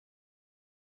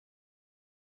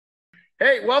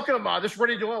Hey, welcome. This is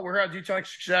Renny Doyle. We're here on Detailing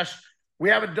Success. We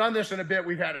haven't done this in a bit.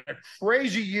 We've had a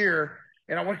crazy year,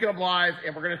 and I want to come live,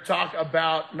 and we're going to talk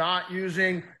about not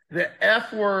using the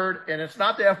F word, and it's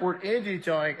not the F word in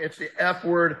detailing, it's the F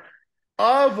word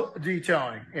of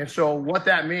detailing. And so what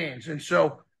that means. And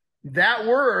so that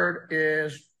word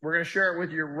is, we're going to share it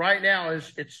with you right now,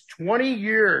 is it's 20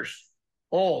 years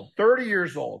old, 30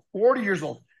 years old, 40 years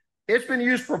old. It's been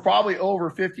used for probably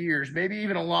over 50 years, maybe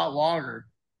even a lot longer.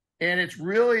 And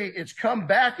it's come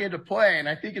back into play. And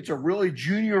I think it's a really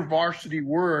junior varsity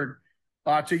word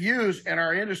to use in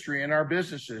our industry, in our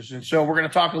businesses. And so we're going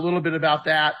to talk a little bit about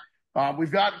that. We've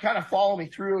got, kind of follow me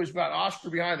through, we've got Oscar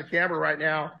behind the camera right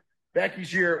now. Becky's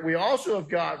here. We also have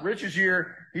got Rich is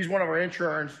here. He's one of our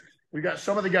interns. We've got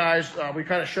some of the guys. We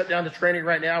kind of shut down the training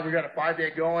right now. We've got a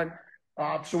 5-day going.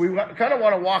 So we kind of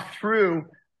want to walk through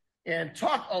and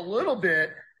talk a little bit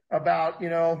about,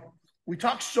 we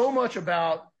talk so much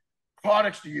about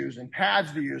products to use and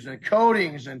pads to use and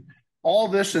coatings and all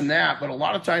this and that. But a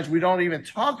lot of times we don't even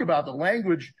talk about the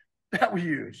language that we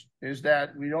use, is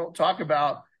that we don't talk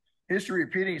about history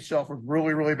repeating itself with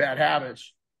really, really bad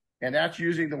habits. And that's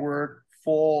using the word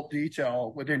full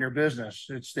detail within your business.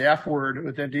 It's the F word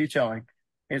within detailing.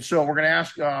 And so we're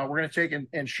going to take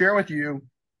and share with you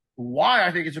why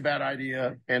I think it's a bad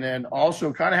idea. And then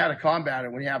also kind of how to combat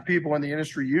it when you have people in the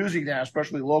industry using that,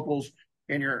 especially locals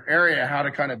in your area, how to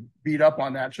kind of beat up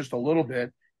on that just a little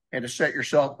bit and to set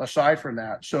yourself aside from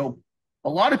that. So a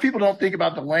lot of people don't think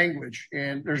about the language,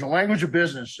 and there's a language of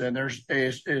business, and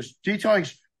is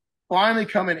detailing's finally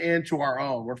coming into our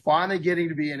own. We're finally getting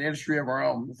to be an industry of our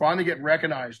own. We're finally getting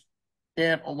recognized,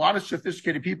 and a lot of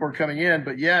sophisticated people are coming in,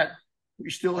 but yet we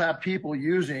still have people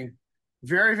using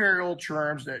very, very old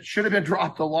terms that should have been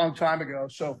dropped a long time ago.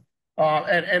 So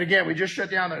and again, we just shut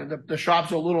down. The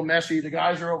shop's a little messy. The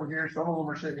guys are over here. Some of them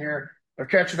are sitting here. They're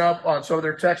catching up on some of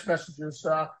their text messages.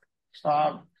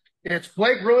 It's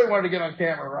Blake really wanted to get on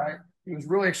camera, right? He was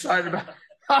really excited about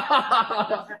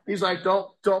it. He's like,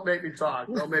 don't make me talk.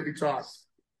 Don't make me talk.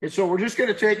 And so we're just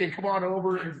going to take and come on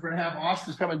over, and we're going to have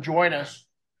Austin come and join us.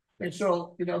 And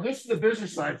so, this is the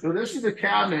business side. So this is the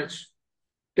cabinets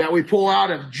that we pull out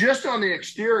of just on the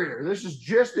exterior. This is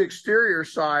just the exterior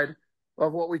side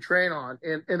of what we train on.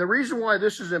 And the reason why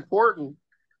this is important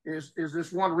is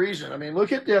this one reason. I mean,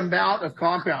 look at the amount of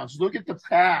compounds. Look at the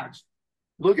pads.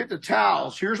 Look at the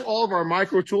towels. Here's all of our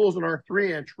micro tools in our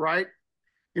 3-inch, right?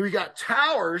 And we got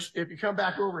towers. If you come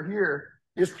back over here,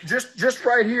 is just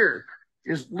right here.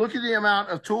 Is look at the amount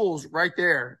of tools right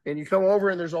there. And you come over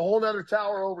and there's a whole nother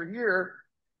tower over here.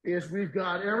 Is we've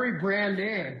got every brand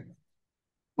name.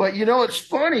 But it's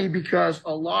funny because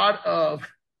a lot of,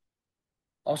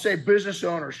 I'll say business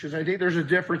owners, because I think there's a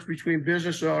difference between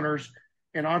business owners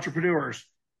and entrepreneurs,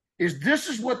 is this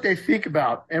is what they think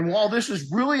about. And while this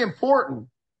is really important,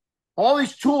 all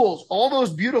these tools, all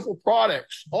those beautiful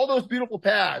products, all those beautiful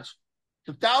pads,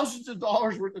 the thousands of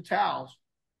dollars worth of towels,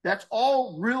 that's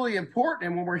all really important.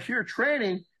 And when we're here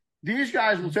training, these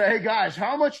guys will say, hey guys,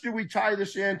 how much do we tie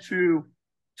this into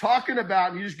talking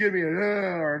about, and you just give me an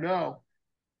or no.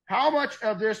 How much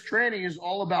of this training is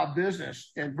all about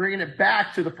business and bringing it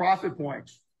back to the profit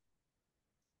points?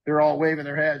 They're all waving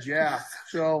their heads. Yeah.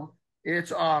 So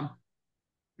it's,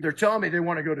 they're telling me they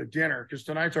want to go to dinner because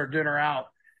tonight's our dinner out.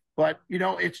 But,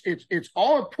 it's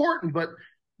all important. But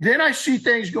then I see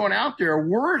things going out there,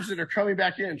 words that are coming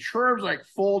back in, terms like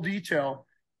full detail,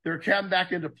 they're coming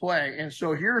back into play. And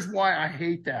so here's why I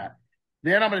hate that.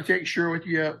 Then I'm going to share with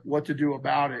you what to do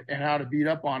about it and how to beat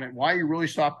up on it. Why you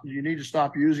need to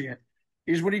stop using it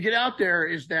is when you get out there,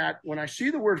 is that when I see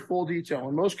the word full detail,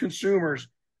 and most consumers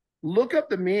look up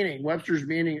the meaning, Webster's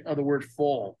meaning of the word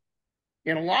full.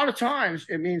 And a lot of times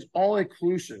it means all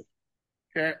inclusive.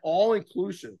 Okay. All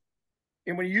inclusive.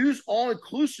 And when you use all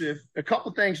inclusive, a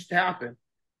couple things happen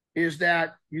is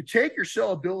that you take your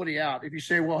sellability out. If you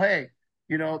say, well, hey,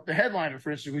 the headliner,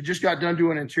 for instance, we just got done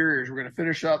doing interiors. We're going to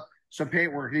finish up some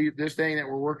paintwork. This thing that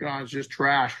we're working on is just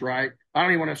trashed, right? I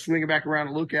don't even want to swing it back around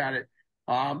and look at it.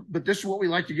 But this is what we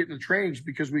like to get in the trainings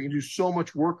because we can do so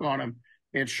much work on them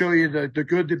and show you the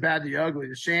good, the bad, the ugly,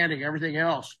 the sanding, everything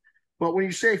else. But when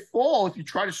you say full, if you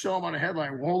try to sell them on a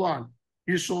headline, well, hold on,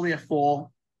 you just sold me a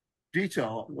full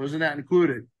detail. Wasn't that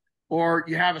included? Or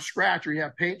you have a scratch or you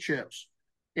have paint chips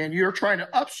and you're trying to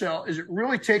upsell, is it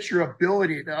really takes your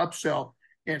ability to upsell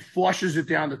and flushes it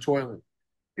down the toilet.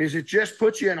 Is it just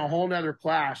puts you in a whole nother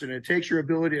class and it takes your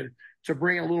ability to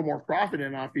bring a little more profit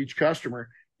in off each customer.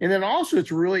 And then also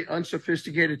it's a really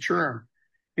unsophisticated term,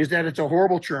 is that it's a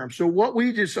horrible term. So what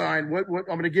we design, what I'm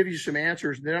going to give you some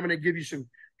answers, and then I'm going to give you some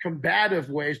combative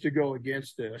ways to go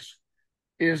against this,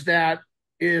 is that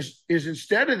is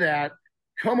instead of that,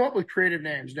 come up with creative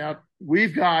names. Now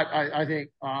we've got, I think,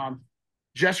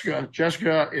 Jessica.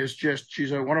 Jessica is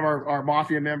she's one of our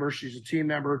Mafia members. She's a team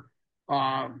member.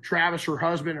 Travis, her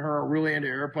husband, and her are really into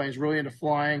airplanes, really into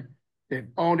flying. They've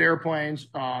owned airplanes.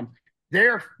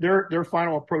 Their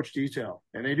final approach detail,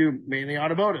 and they do mainly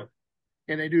automotive,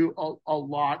 and they do a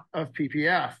lot of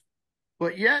PPF.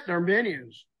 But yet their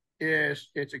menus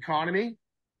it's economy,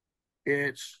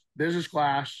 it's business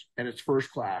class, and it's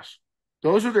first class.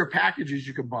 Those are their packages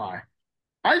you can buy.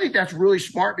 I think that's really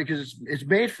smart because it's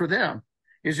made for them.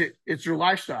 It's their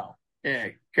lifestyle.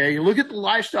 A, okay, you look at the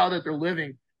lifestyle that they're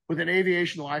living with an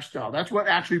aviation lifestyle. That's what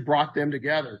actually brought them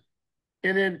together.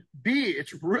 And then B,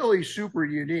 it's really super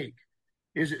unique.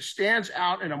 It stands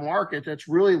out in a market that's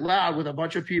really loud with a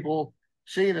bunch of people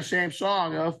singing the same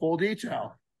song of full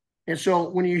detail. And so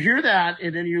when you hear that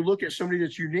and then you look at somebody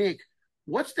that's unique,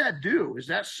 what's that do? Is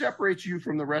that separates you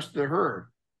from the rest of the herd.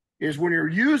 Is when you're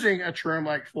using a term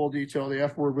like full detail, the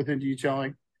F word within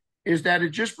detailing, is that it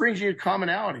just brings you a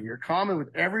commonality. You're common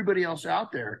with everybody else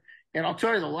out there. And I'll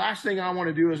tell you, the last thing I want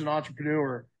to do as an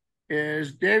entrepreneur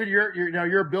is, David,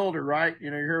 you're a builder, right?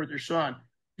 You're here with your son.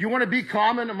 Do you want to be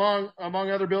common among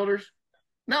other builders?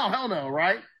 No, hell no,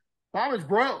 right? Common's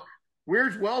broke.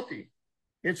 Weird's wealthy.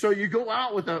 And so you go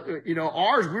out with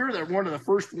ours, we were one of the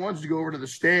first ones to go over to the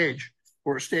stage,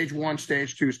 or stage 1,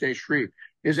 stage 2, stage 3.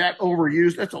 Is that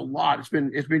overused? That's a lot. It's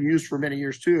been used for many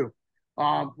years too.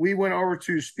 We went over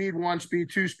to speed 1, speed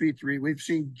 2, speed 3. We've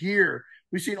seen gear.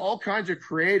 We've seen all kinds of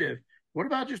creative. What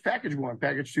about just package 1,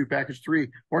 package 2, package 3,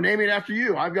 or name it after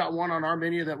you? I've got one on our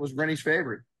menu that was Renny's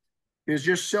favorite. Is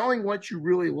just selling what you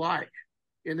really like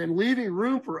and then leaving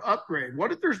room for upgrade.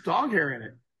 What if there's dog hair in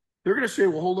it? They're going to say,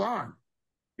 well, hold on.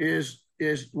 Is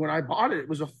when I bought it, it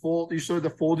was you saw the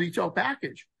full detail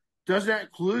package. Does that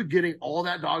include getting all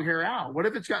that dog hair out? What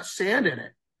if it's got sand in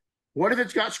it? What if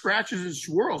it's got scratches and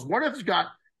swirls? What if it's got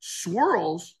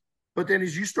swirls, but then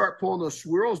as you start pulling those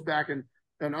swirls back and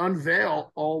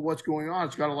unveil all what's going on,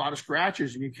 it's got a lot of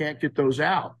scratches and you can't get those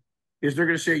out. Is they're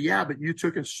going to say, yeah, but you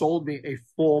took and sold me a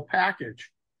full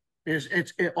package.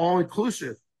 It's all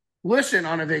inclusive. Listen,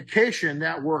 on a vacation,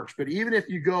 that works. But even if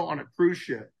you go on a cruise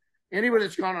ship, anybody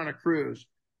that's gone on a cruise,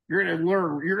 you're going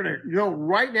to know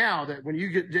right now that when you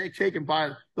get taken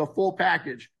by the full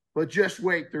package, but just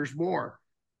wait, there's more,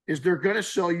 is they're going to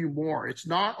sell you more. It's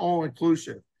not all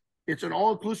inclusive. It's an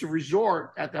all inclusive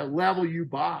resort at the level you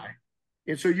buy.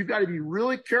 And so you've got to be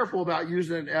really careful about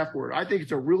using an F word. I think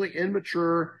it's a really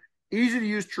immature, easy to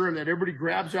use term that everybody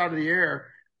grabs out of the air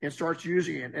and starts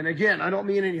using it. And again, I don't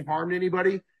mean any harm to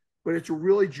anybody, but it's a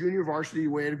really junior varsity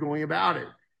way of going about it.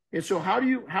 And so how do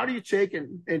you take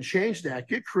and change that?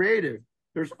 Get creative.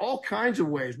 There's all kinds of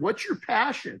ways. What's your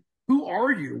passion? Who are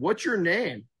you? What's your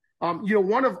name?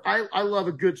 I love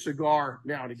a good cigar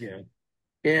now and again.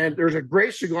 And there's a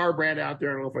great cigar brand out there.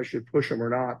 I don't know if I should push them or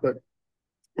not, but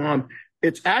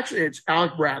it's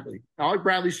Alec Bradley. Alec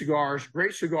Bradley cigars,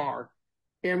 great cigar.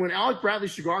 And when Alec Bradley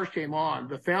cigars came on,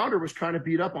 the founder was kind of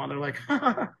beat up on. They're like,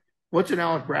 what's an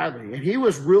Alec Bradley? And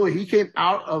he came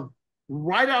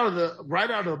right out of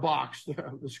the box,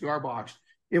 the cigar box.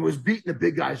 It was beating the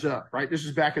big guys up, right? This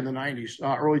is back in the 90s,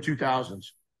 early 2000s.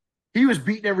 He was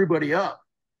beating everybody up.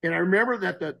 And I remember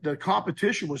that the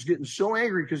competition was getting so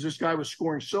angry because this guy was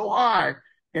scoring so high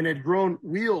and had grown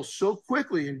wheels so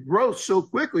quickly and growth so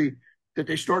quickly that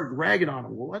they started ragging on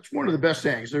him. Well, that's one of the best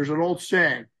things. There's an old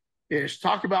saying, is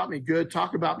talk about me good,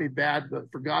 talk about me bad,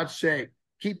 but for God's sake,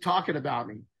 keep talking about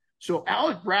me. So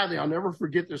Alec Bradley, I'll never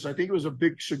forget this. I think it was a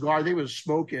big cigar. I think it was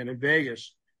smoking in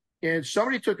Vegas. And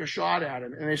somebody took a shot at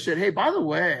him and they said, hey, by the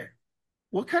way,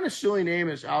 what kind of silly name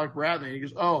is Alec Bradley? And he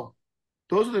goes, oh,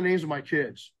 those are the names of my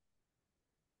kids.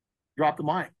 Drop the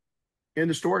mic. In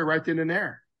the story right then and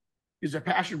there. It's a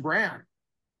passion brand.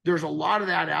 There's a lot of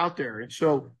that out there. And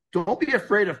so don't be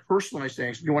afraid of personalized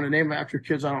things. You want to name them after your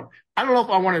kids. I don't know if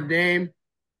I want to name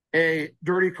a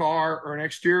dirty car or an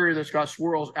exterior that's got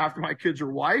swirls after my kids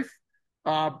or wife.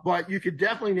 But you could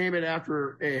definitely name it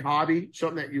after a hobby,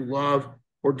 something that you love,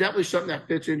 or definitely something that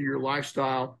fits into your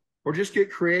lifestyle, or just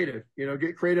get creative,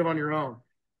 get creative on your own.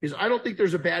 Because I don't think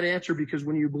there's a bad answer, because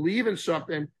when you believe in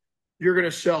something, you're going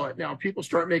to sell it. Now, people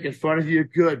start making fun of you,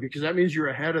 good, because that means you're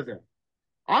ahead of them.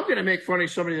 I'm going to make fun of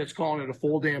somebody that's calling it a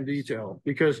full damn detail,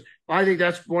 because I think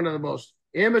that's one of the most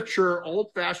immature,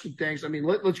 old-fashioned things. I mean,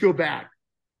 let's go back.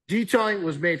 Detailing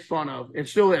was made fun of, and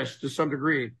still is to some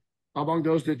degree, among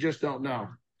those that just don't know.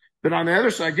 But on the other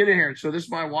side, get in here. So this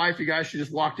is my wife, you guys. She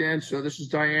just walked in. So this is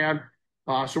Diane.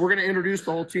 So we're going to introduce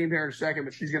the whole team here in a second,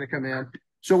 but she's going to come in.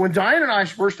 So when Diane and I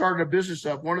first started a business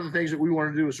up, one of the things that we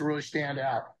wanted to do was to really stand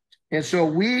out. And so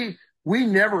we we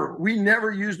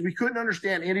we couldn't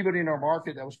understand anybody in our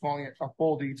market that was calling it a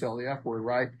full detail, the F word,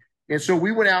 right? And so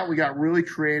we went out, we got really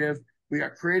creative. We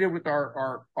got creative with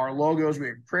our logos. We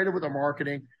got creative with our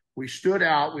marketing. We stood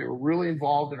out. We were really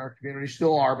involved in our community,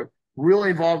 still are, but really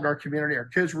involved in our community. Our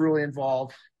kids were really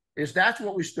involved. That's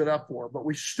what we stood up for, but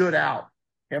we stood out.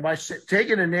 And by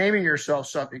taking and naming yourself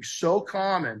something so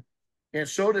common and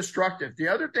so destructive, the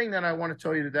other thing that I want to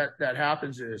tell you that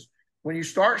happens is when you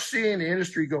start seeing the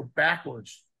industry go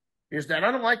backwards, is that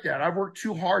I don't like that. I've worked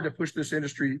too hard to push this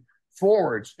industry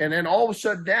forwards. And then all of a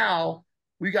sudden now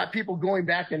we got people going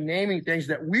back and naming things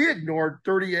that we ignored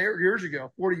 30 years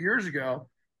ago, 40 years ago,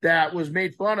 that was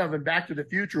made fun of in Back to the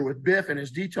Future with Biff and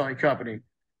his detailing company,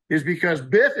 is because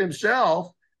Biff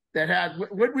himself that had,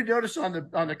 what did we notice on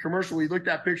the commercial? We looked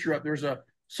that picture up. There's a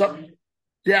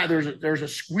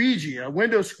squeegee, a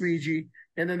window squeegee,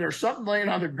 and then there's something laying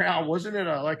on the ground. Wasn't it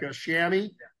like a chamois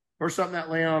or something that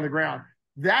laying on the ground?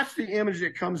 That's the image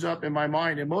that comes up in my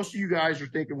mind. And most of you guys are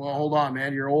thinking, well, hold on,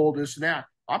 man, you're old, this and that.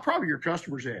 I'm probably your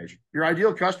customer's age, your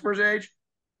ideal customer's age.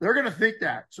 They're going to think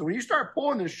that. So when you start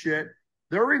pulling this shit,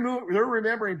 they're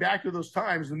remembering back to those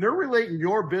times, and they're relating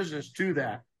your business to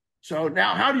that. So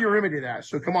now, how do you remedy that?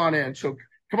 So come on in. So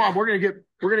come on, we're gonna get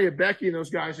Becky and those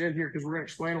guys in here because we're gonna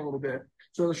explain a little bit.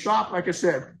 So the shop, like I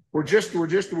said, we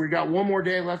got one more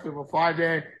day left of a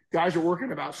 5-day. Guys are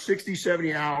working about 60,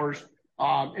 70 hours.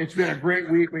 It's been a great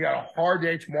week. We got a hard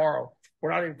day tomorrow.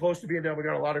 We're not even close to being done. We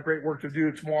got a lot of great work to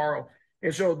do tomorrow.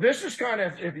 And so this is kind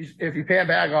of, if you pan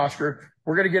back, Oscar,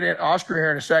 we're going to get Oscar here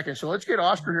in a second. So let's get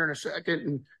Oscar here in a second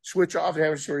and switch off and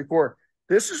have us report.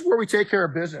 This is where we take care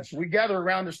of business. We gather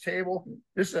around this table.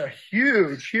 This is a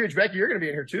huge, Becky, you're going to be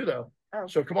in here too, though. Oh.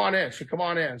 So come on in.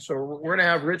 So we're going to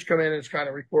have Rich come in and kind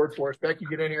of record for us. Becky,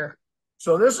 get in here.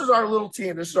 So this is our little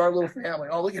team. This is our little family.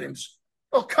 Oh, look at him.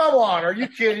 Oh, come on. Are you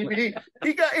kidding me?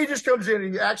 He just comes in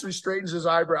and he actually straightens his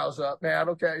eyebrows up, man.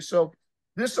 Okay. So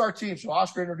this is our team. So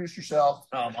Oscar, introduce yourself.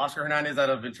 Oscar Hernandez out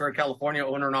of Ventura, California,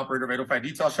 owner and operator of 805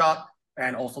 Detail Shop,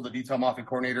 and also the detail mopping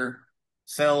coordinator,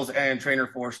 sales and trainer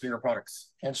for Stinger Products.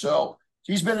 And so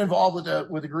he's been involved with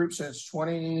the group since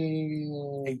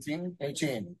 2018.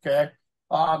 Okay.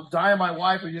 Diane, my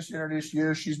wife, we just introduced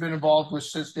you. She's been involved with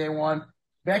since day one.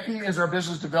 Becky is our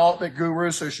business development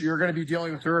guru, so you're going to be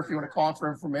dealing with her if you want to call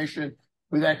for information.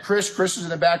 We've had Chris. Chris is in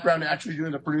the background actually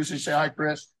doing the producing. Say hi,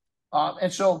 Chris. And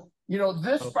so,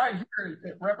 this right here,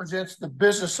 it represents the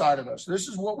business side of us. This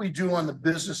is what we do on the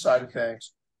business side of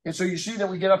things. And so you see that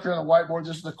we get up here on the whiteboard.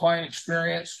 This is the client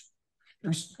experience.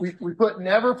 We put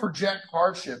never project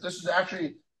hardship. This is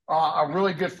actually a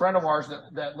really good friend of ours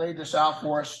that laid this out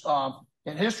for us.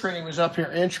 And his training was up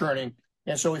here in training.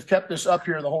 And so we've kept this up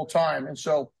here the whole time. And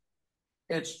so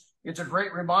it's a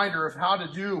great reminder of how to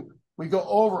do. We go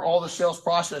over all the sales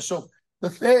process. So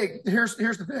here's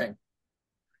the thing.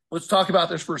 Let's talk about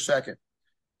this for a second,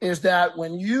 is that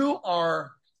when you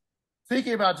are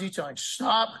thinking about detailing,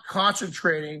 stop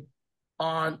concentrating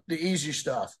on the easy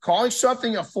stuff. Calling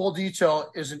something a full detail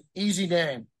is an easy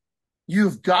name.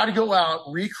 You've got to go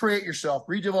out, recreate yourself,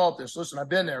 redevelop this. Listen, I've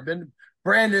been there. I've been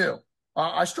brand new.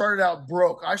 I started out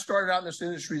broke. I started out in this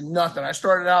industry, nothing. I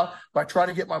started out by trying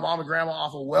to get my mom and grandma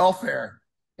off of welfare.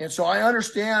 And so I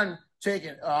understand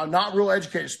taking not real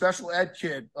educated, special ed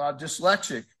kid,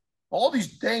 dyslexic, all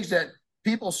these things that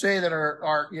people say that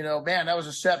are man, that was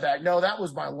a setback. No, that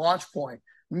was my launch point.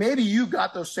 Maybe you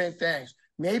got those same things.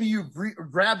 Maybe you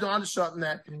grabbed onto something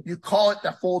that you call it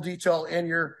the full detail in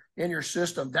your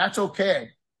system. That's okay.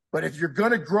 But if you're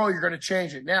going to grow, you're going to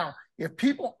change it. Now, if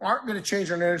people aren't going to change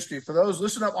their industry, for those,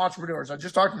 listen up, entrepreneurs. I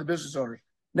just talked to the business owners.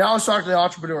 Now let's talk to the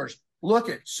entrepreneurs.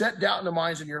 Set doubt in the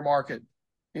minds in your market.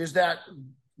 Is that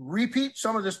repeat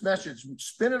some of this message,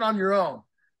 spin it on your own.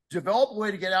 Develop a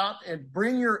way to get out and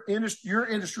bring your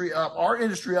industry up, our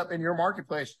industry up in your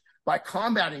marketplace by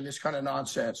combating this kind of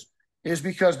nonsense. Is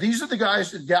because these are the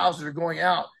guys and gals that are going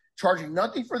out, charging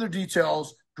nothing for their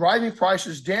details, driving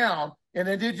prices down, and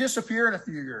then they disappear in a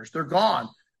few years. They're gone.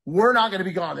 We're not going to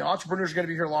be gone. The entrepreneurs are going to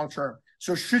be here long term.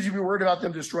 So should you be worried about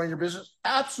them destroying your business?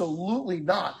 Absolutely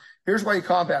not. Here's why you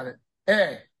combat it.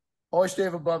 A, always stay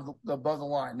above the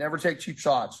line. Never take cheap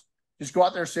shots. Just go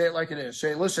out there and say it like it is.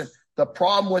 Say, listen, the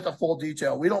problem with a full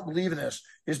detail, we don't believe in this,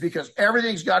 is because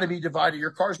everything's got to be divided.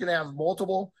 Your car's going to have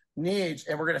multiple needs,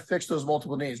 and we're going to fix those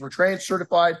multiple needs. We're trained,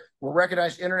 certified, we're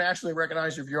recognized, internationally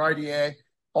recognized of your IDA,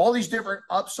 all these different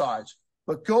upsides.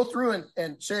 But go through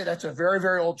and say that's a very,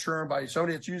 very old term by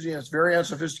somebody that's using it. It's very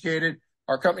unsophisticated.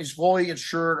 Our company's fully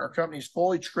insured. Our company's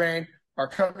fully trained. Our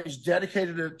company's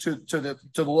dedicated to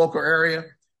the local area.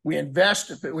 We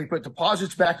invest. We put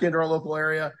deposits back into our local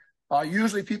area.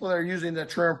 Usually people that are using the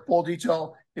term full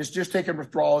detail is just taking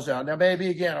withdrawals out. Now, maybe,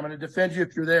 again, I'm going to defend you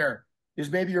if you're there, is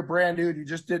maybe you're brand new and you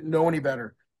just didn't know any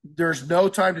better. There's no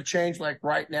time to change like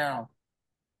right now.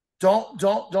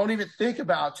 Don't even think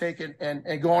about taking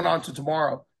and going on to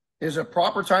tomorrow. Is a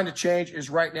proper time to change is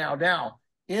right now. Now,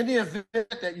 in the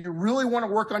event that you really want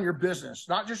to work on your business,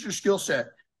 not just your skill set,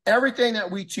 everything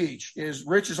that we teach is,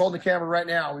 Rich is holding the camera right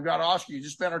now. We've got Oscar, you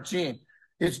just met our team.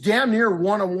 It's damn near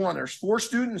one-on-one. There's 4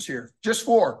 students here, just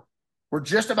 4. We're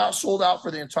just about sold out for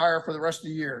the rest of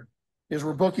the year, is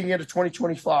we're booking into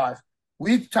 2025.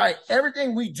 We've tied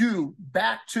everything we do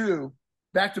back to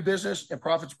business and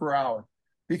profits per hour,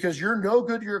 because you're no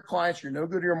good to your clients, you're no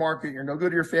good to your market, you're no good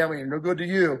to your family, you're no good to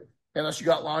you unless you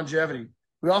got longevity.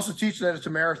 We also teach that it's a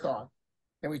marathon,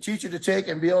 and we teach you to take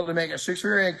and be able to make a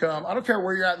 6-figure income. I don't care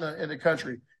where you're at in the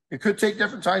country. It could take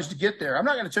different times to get there. I'm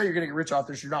not going to tell you you're going to get rich off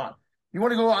this. You're not. You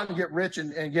want to go out and get rich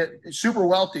and get super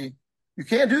wealthy, you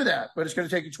can do that, but it's going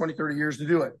to take you 20, 30 years to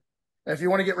do it. And if you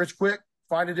want to get rich quick,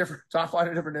 find a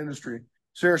different industry.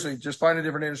 Seriously, just find a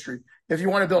different industry. If you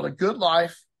want to build a good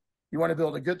life, you want to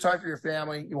build a good time for your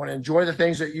family, you want to enjoy the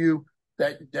things that you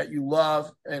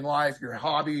love in life, your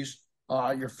hobbies,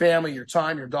 your family, your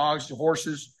time, your dogs, your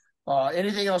horses,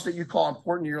 anything else that you call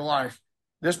important to your life,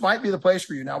 this might be the place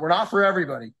for you. Now, we're not for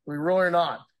everybody. We really are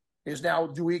not. A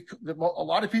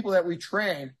lot of people that we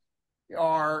train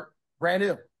are brand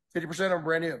new. 50% of them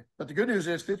brand new. But the good news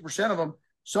is 50% of them,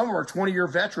 some of them are 20-year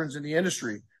veterans in the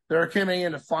industry that are coming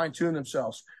in to fine-tune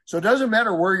themselves. So it doesn't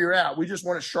matter where you're at. We just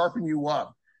want to sharpen you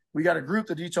up. We got a group,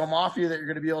 the Detail Mafia, that you're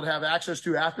going to be able to have access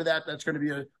to after that. That's going to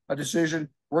be a decision.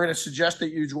 We're going to suggest that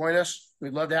you join us.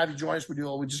 We'd love to have you join us. We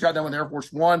just got done with Air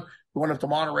Force One. We went up to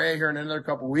Monterey here in another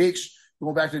couple of weeks. We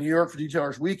go back to New York for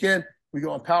Detailers Weekend. We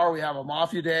go Empower. We have a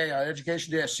Mafia Day,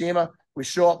 Education Day at SEMA. We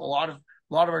show up. A lot of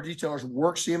our detailers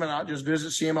work SEMA, not just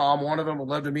visit SEMA. I'm one of them. We'd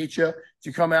love to meet you if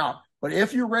you come out. But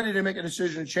if you're ready to make a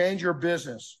decision to change your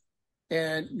business,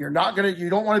 and you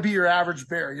don't want to be your average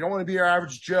bear, you don't want to be your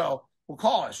average Joe, well,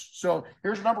 call us. So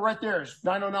here's the number right there. It's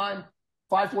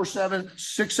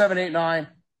 909-547-6789.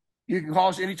 You can call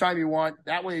us anytime you want.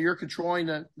 That way you're controlling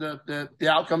the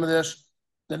outcome of this.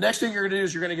 The next thing you're going to do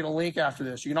is you're going to get a link after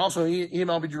this. You can also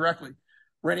email me directly,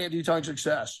 Renny at Detailing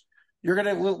Success. You're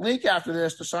going to link after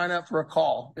this to sign up for a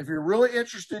call. If you're really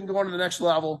interested in going to the next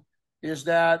level, is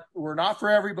that we're not for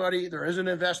everybody. There is an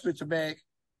investment to make.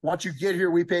 Once you get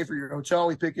here, we pay for your hotel.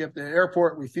 We pick you up at the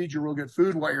airport. We feed you real good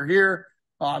food while you're here.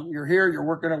 You're here.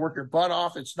 You're going to work your butt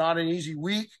off. It's not an easy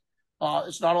week.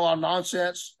 It's not a lot of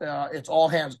nonsense. It's all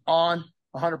hands on,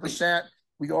 100%.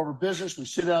 We go over business. We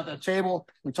sit down at that table.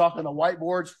 We talk on the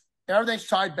whiteboards. Everything's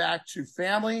tied back to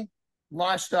family,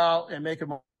 lifestyle, and making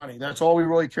money. That's all we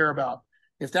really care about.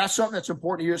 If that's something that's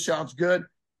important to you, it sounds good.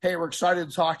 Hey, we're excited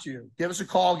to talk to you. Give us a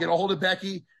call. Get a hold of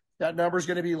Becky. That number is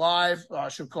going to be live.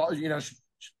 She'll call.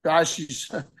 Guys,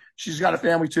 she's got a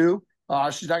family too.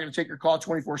 She's not going to take your call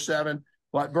 24/7.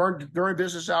 But during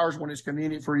business hours when it's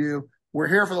convenient for you, we're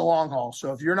here for the long haul.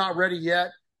 So if you're not ready yet,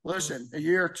 listen, a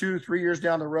year, 2, 3 years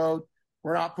down the road,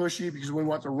 we're not pushy because we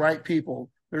want the right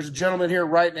people. There's a gentleman here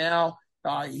right now.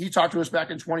 He talked to us back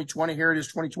in 2020. Here it is,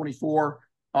 2024.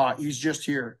 He's just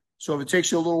here. So if it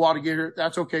takes you a little while to get here,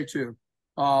 that's okay too.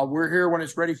 We're here when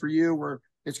it's ready for you.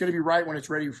 It's going to be right when it's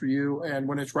ready for you and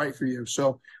when it's right for you.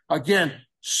 So again,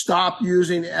 stop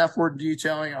using the F word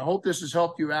detailing. I hope this has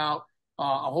helped you out.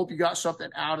 I hope you got something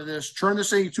out of this. Turn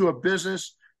this thing into a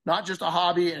business, not just a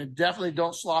hobby, and definitely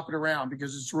don't slop it around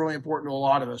because it's really important to a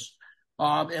lot of us.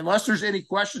 Unless there's any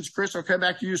questions, Chris, I'll come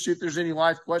back to you, see if there's any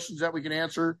live questions that we can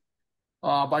answer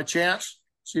by chance.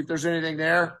 See if there's anything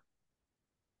there.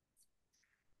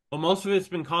 Well, most of it's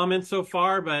been comments so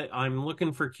far, but I'm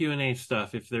looking for Q&A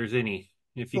stuff if there's any.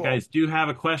 If you guys do have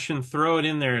a question, throw it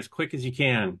in there as quick as you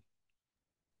can.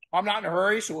 I'm not in a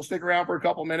hurry, so we'll stick around for a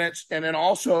couple minutes. And then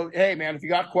also, hey, man, if you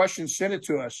got questions, send it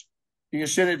to us. You can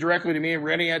send it directly to me,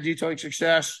 Renny at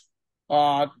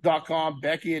detailingsuccess.com,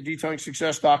 Becky at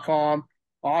detailingsuccess.com,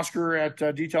 Oscar at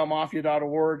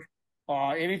detailmafia.org.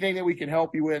 Anything that we can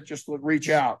help you with, just reach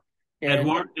out.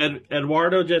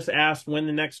 Eduardo just asked when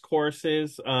the next course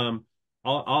is.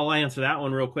 I'll answer that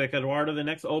one real quick. Eduardo, the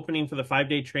next opening for the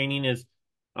 5-day training is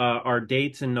our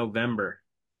dates in November,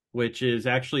 which is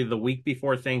actually the week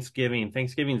before Thanksgiving.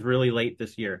 Thanksgiving's really late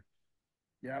this year.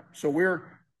 Yeah. So we're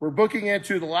booking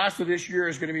into the last of this year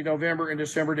is going to be November and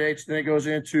December dates. Then it goes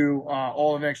into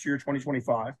all of next year,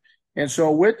 2025. And so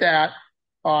with that,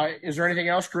 is there anything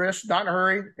else, Chris? Not in a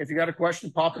hurry. If you got a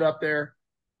question, pop it up there.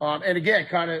 And again,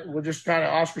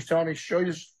 Oscar's telling me, show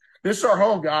you, this is our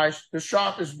home, guys. This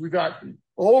shop we've got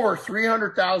over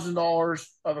 $300,000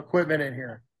 of equipment in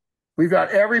here. We've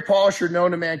got every polisher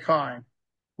known to mankind.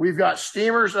 We've got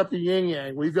steamers up the yin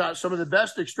yang. We've got some of the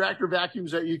best extractor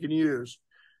vacuums that you can use.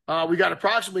 We got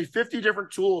approximately 50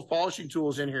 different tools, polishing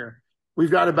tools in here.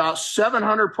 We've got about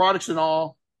 700 products in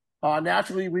all.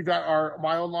 Naturally, we've got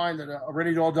my own line that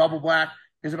Renny Doyle Double Black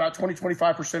is about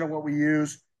 20-25% of what we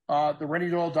use. The Renny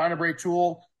Doyle Dynabrade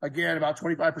tool, again, about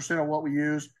 25% of what we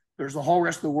use. There's the whole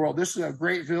rest of the world. This is a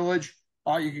great village.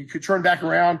 You can turn back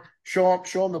around, show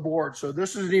them the board. So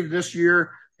this isn't even this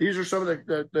year. These are some of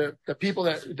the people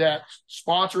that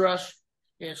sponsor us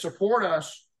and support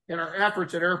us in our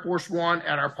efforts at Air Force One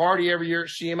and our party every year at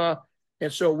SEMA.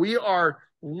 And so we are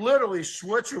literally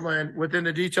Switzerland within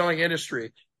the detailing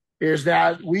industry, is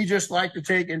that we just like to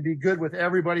take and be good with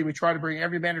everybody. We try to bring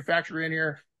every manufacturer in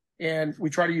here, and we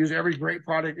try to use every great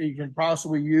product that you can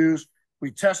possibly use.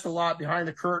 We test a lot. Behind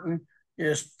the curtain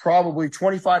is probably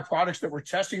 25 products that we're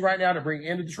testing right now to bring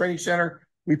into the training center.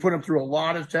 We put them through a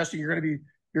lot of testing. You're going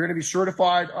to be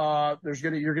certified.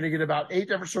 You're going to get about 8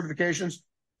 different certifications,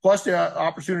 plus the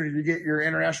opportunity to get your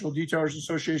International Detailers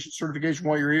Association certification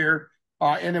while you're here.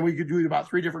 And then we could do about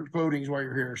 3 different coatings while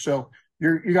you're here. So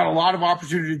you got a lot of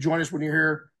opportunity to join us when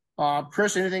you're here.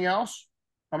 Chris, anything else?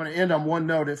 I'm going to end on one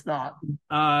note, if not.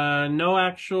 No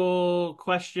actual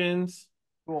questions.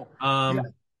 Cool.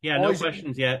 Yeah, no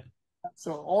questions yet.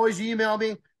 So always email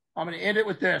me. I'm going to end it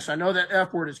with this. I know that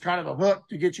F word is kind of a hook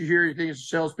to get you here. You think it's a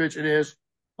sales pitch. It is.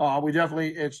 We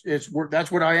definitely,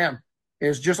 that's what I am.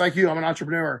 It's just like you. I'm an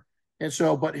entrepreneur. And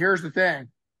so, but here's the thing.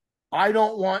 I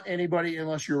don't want anybody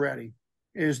unless you're ready.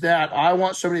 Is that I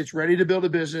want somebody that's ready to build a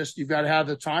business. You've got to have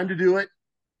the time to do it.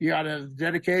 You got to have the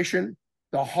dedication,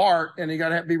 the heart, and you got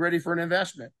to be ready for an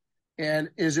investment. And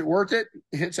is it worth it?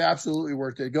 It's absolutely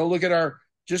worth it.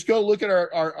 Just go look at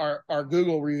our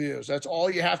Google reviews. That's all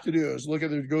you have to do is look at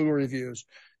the Google reviews.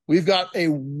 We've got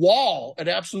an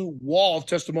absolute wall of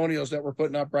testimonials that we're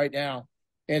putting up right now.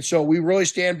 And so we really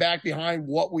stand back behind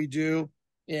what we do.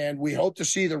 And we hope to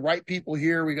see the right people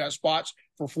here. We got spots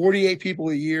for 48 people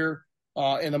a year.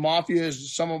 And the Mafia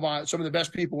is some of the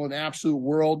best people in the absolute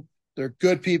world. They're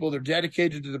good people. They're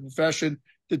dedicated to the profession.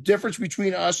 The difference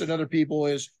between us and other people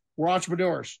is we're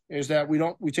entrepreneurs, is that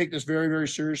we take this very, very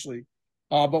seriously.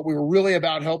 But we're really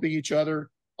about helping each other.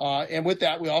 And with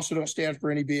that, we also don't stand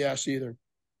for any BS either.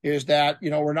 Is that,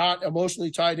 we're not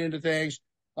emotionally tied into things.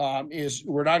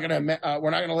 We're not going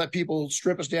to let people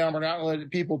strip us down. We're not going to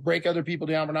let people break other people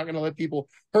down. We're not going to let people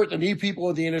hurt the new people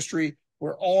in the industry.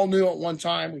 We're all new at one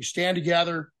time. We stand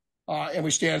together, and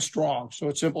we stand strong. So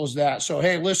it's simple as that. So,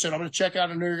 hey, listen, I'm going to check out.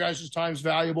 I know your guys' time is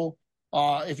valuable.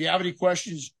 If you have any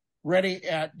questions,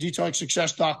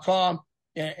 Renny@detailingsuccess.com.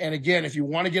 And again, if you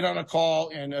want to get on a call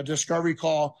and a discovery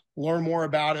call, learn more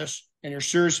about us, and you're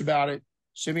serious about it,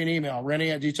 send me an email,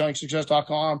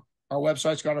 Renny@detailingsuccess.com. Our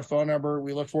website's got our phone number.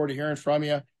 We look forward to hearing from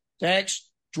you. Thanks.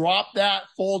 Drop that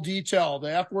full detail.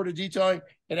 The F word of detailing,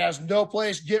 it has no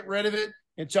place. Get rid of it.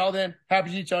 Until then,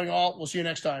 happy detailing all. We'll see you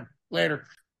next time. Later.